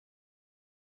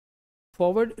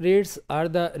Forward rates are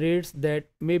the rates that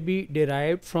may be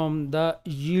derived from the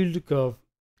yield curve,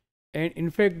 and in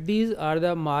fact these are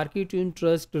the market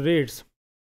interest rates.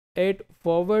 At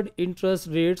forward interest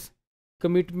rates,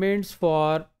 commitments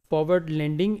for forward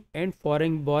lending and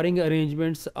foreign borrowing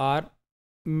arrangements are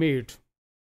made.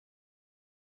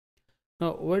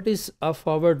 Now, what is a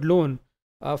forward loan?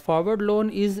 A forward loan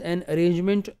is an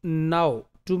arrangement now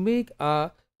to make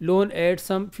a loan at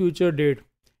some future date.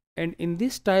 And in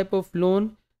this type of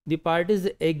loan, the parties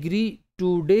agree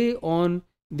today on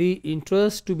the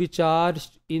interest to be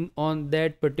charged in on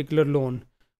that particular loan.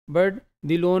 But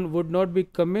the loan would not be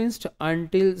commenced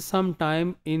until some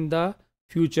time in the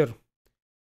future.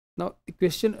 Now, the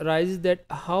question arises that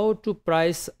how to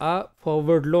price a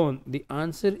forward loan. The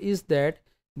answer is that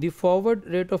the forward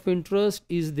rate of interest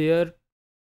is there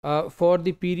for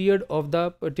the period of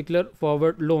the particular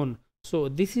forward loan. So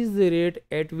this is the rate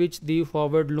at which the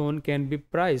forward loan can be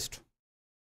priced.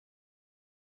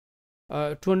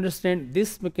 To understand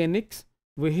this mechanics,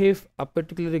 we have a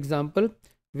particular example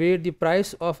where the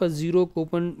price of a zero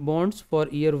coupon bonds for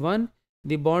year 1,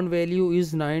 the bond value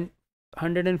is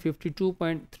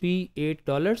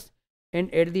 $952.38,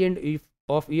 and at the end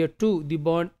of year 2 the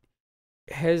bond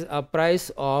has a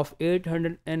price of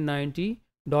 $890.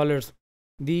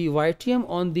 The YTM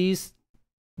on this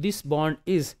bond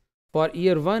is, for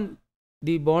year 1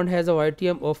 the bond has a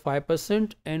YTM of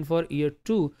 5%, and for year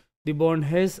 2 the bond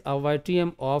has a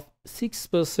YTM of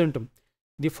 6%.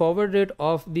 The forward rate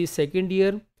of the second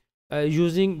year,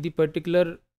 using the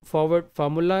particular forward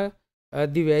formula,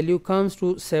 the value comes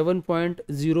to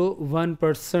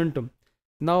 7.01%.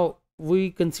 Now we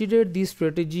consider the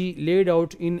strategy laid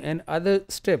out in another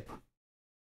step,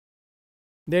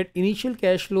 that initial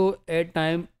cash flow at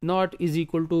time not is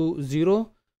equal to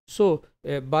 0. So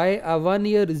by a 1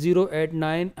 year 0 at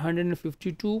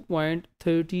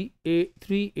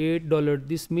 $952.38,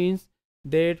 this means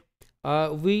that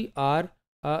we are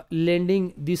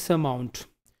lending this amount,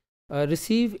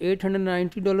 receive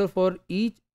 $890 for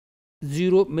each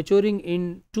 0 maturing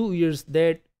in 2 years.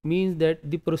 That means that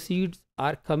the proceeds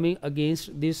are coming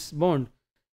against this bond.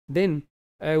 Then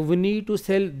we need to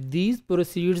sell these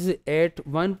proceeds at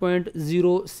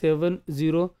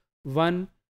 1.0701.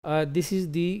 This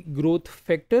is the growth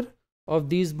factor of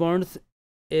these bonds.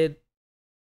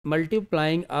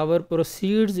 Multiplying our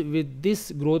proceeds with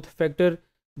this growth factor,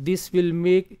 this will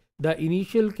make the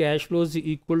initial cash flows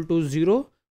equal to 0.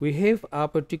 We have a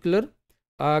particular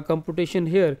computation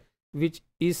here which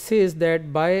says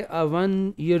that by a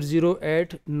 1 year 0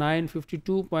 at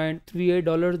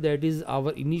 $952.38, that is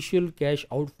our initial cash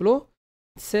outflow,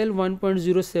 sell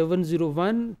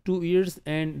 1.0701 2 years,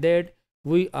 and that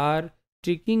we are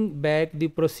taking back the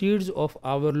proceeds of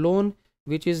our loan,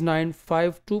 which is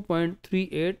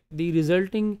 952.38. The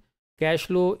resulting cash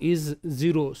flow is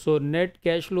 0. So net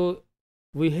cash flow,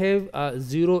 we have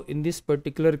 0 in this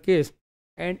particular case.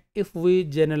 And if we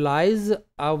generalize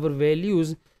our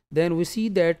values, then we see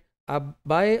that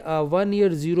by a 1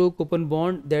 year 0 coupon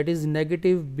bond, that is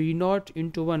negative B naught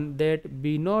into 1, that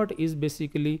B naught is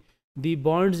basically the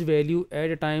bond's value at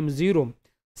a time 0.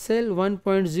 Sell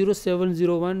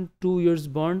 1.0701 2 years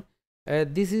bond,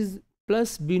 this is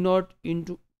plus B naught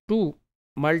into 2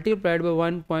 multiplied by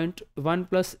 1.1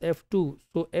 plus F2.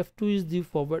 So F2 is the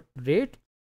forward rate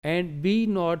and B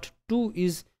naught 2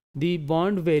 is the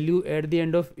bond value at the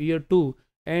end of year 2,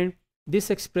 and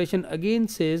this expression again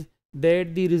says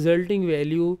that the resulting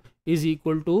value is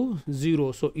equal to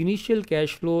 0. So initial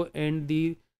cash flow and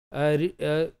the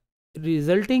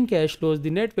resulting cash flows,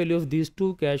 the net value of these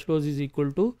two cash flows is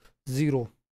equal to 0.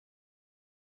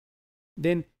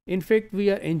 Then in fact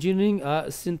we are engineering a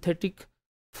synthetic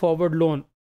forward loan,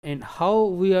 and how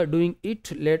we are doing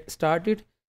it, let's start it.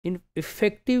 In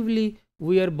effectively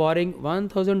we are borrowing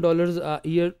 $1,000 a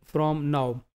year from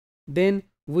now, then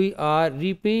we are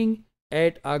repaying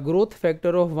at a growth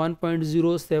factor of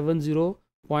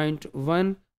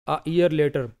 1.070.1 a year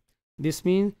later. This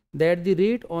means that the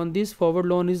rate on this forward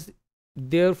loan is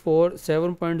therefore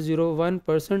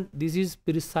 7.01%. This is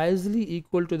precisely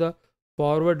equal to the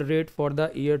forward rate for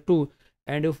the year 2.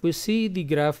 And if we see the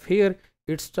graph here,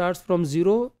 it starts from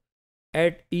 0.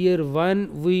 At year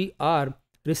 1 we are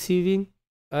receiving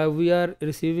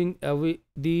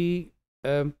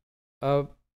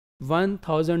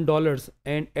 $1,000,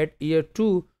 and at year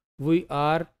 2 we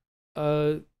are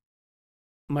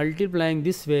multiplying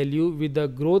this value with the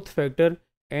growth factor,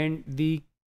 and the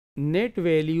net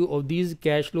value of these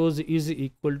cash flows is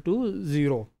equal to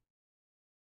 0.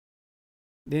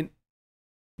 Then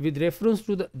with reference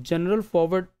to the general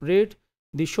forward rate,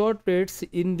 the short rates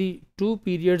in the two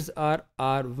periods are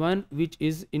R1, which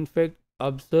is in fact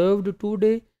observed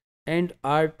today and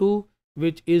R2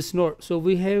 which is not. So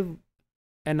we have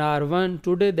an R1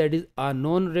 today, that is our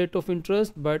known rate of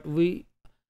interest, but we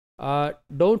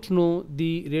don't know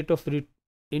the rate of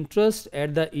interest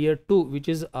at the year 2, which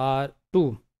is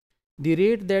R2. The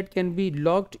rate that can be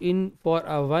locked in for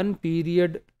a one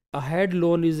period ahead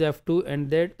loan is F2, and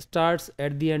that starts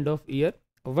at the end of year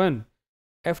 1.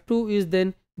 F2 is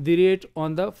then the rate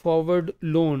on the forward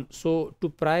loan. So to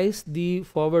price the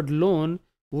forward loan,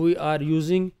 we are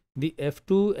using the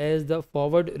F2 as the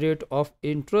forward rate of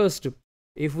interest.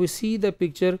 If we see the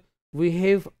picture, we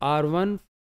have R1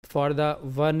 for the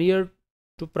 1 year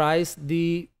to price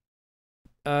the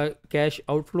cash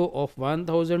outflow of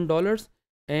 $1,000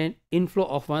 and inflow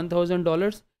of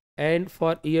 $1,000, and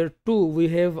for year 2 we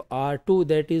have R2,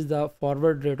 that is the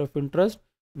forward rate of interest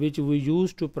which we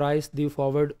use to price the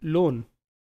forward loan.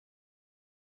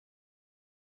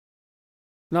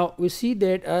 Now we see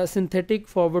that a synthetic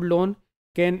forward loan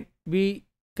can be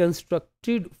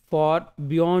constructed for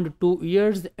beyond 2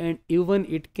 years, and even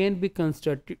it can be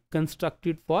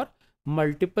constructed for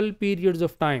multiple periods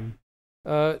of time.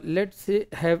 Let's say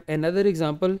have another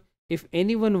example. If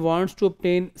anyone wants to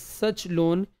obtain such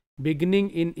loan beginning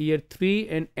in year 3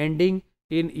 and ending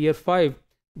in year 5,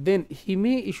 then he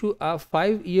may issue a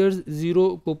 5 years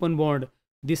zero coupon bond.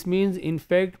 This means in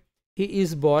fact he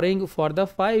is borrowing for the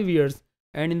 5 years,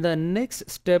 and in the next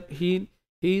step he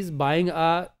is buying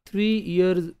a 3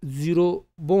 years zero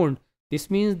bond. This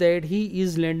means that he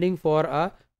is lending for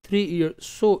a 3 years.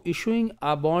 So issuing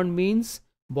a bond means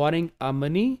borrowing a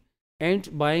money, and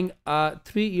buying a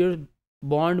 3 year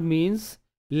bond means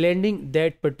lending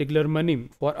that particular money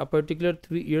for a particular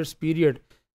 3 years period.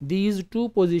 These two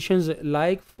positions,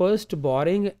 like first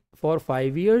borrowing for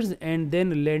 5 years and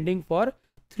then lending for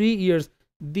 3 years,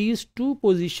 these two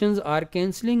positions are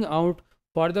cancelling out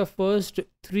for the first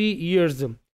 3 years.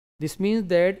 This means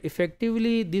that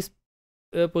effectively this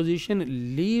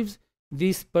position leaves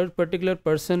this particular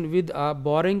person with a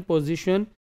borrowing position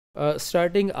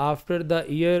starting after the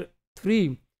year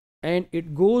 3, and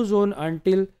it goes on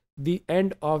until the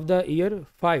end of the year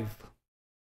 5.